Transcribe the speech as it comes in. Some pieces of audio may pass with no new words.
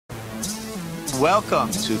welcome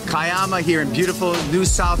to Kiama here in beautiful New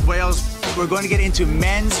South Wales. We're going to get into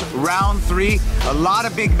men's round 3. A lot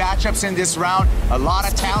of big matchups in this round, a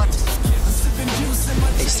lot of talent.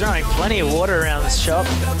 He's throwing plenty of water around this shop.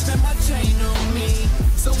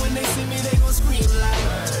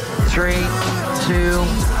 3, 2,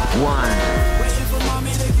 1.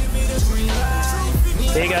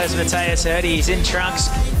 There goes Mateus Hurdy. He's in trunks.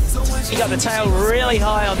 He got the tail really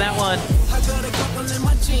high on that one.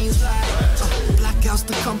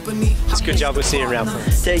 It's a good job we're seeing round 4.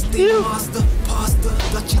 Thank you.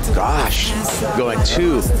 Gosh, going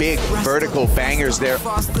 2 big vertical bangers there.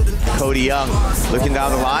 Cody Young looking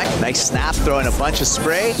down the line. Nice snap, throwing a bunch of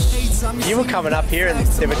spray. You were coming up here and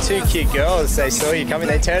there were 2 cute girls. They saw you coming,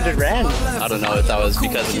 they turned and ran. I don't know if that was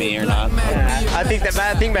because of me or not. I think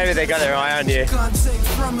maybe they got their eye on you.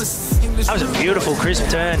 That was a beautiful crisp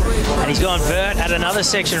turn, and he's gone vert at another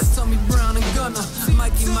section.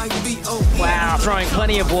 Wow, throwing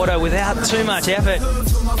plenty of water without too much effort.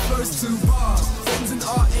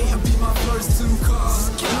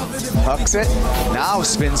 Hucks it, now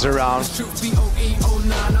spins around.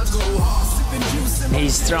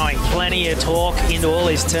 He's throwing plenty of torque into all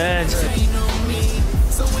his turns.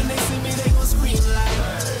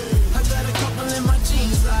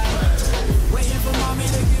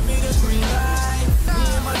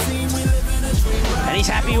 And he's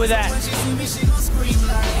happy with that.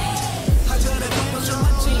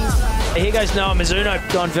 Here goes Noah Mizuno,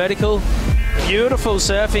 gone vertical. Beautiful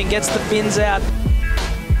surfing, gets the fins out.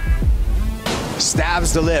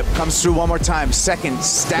 Stabs the lip, comes through one more time. Second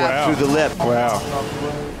stab through the lip. Wow.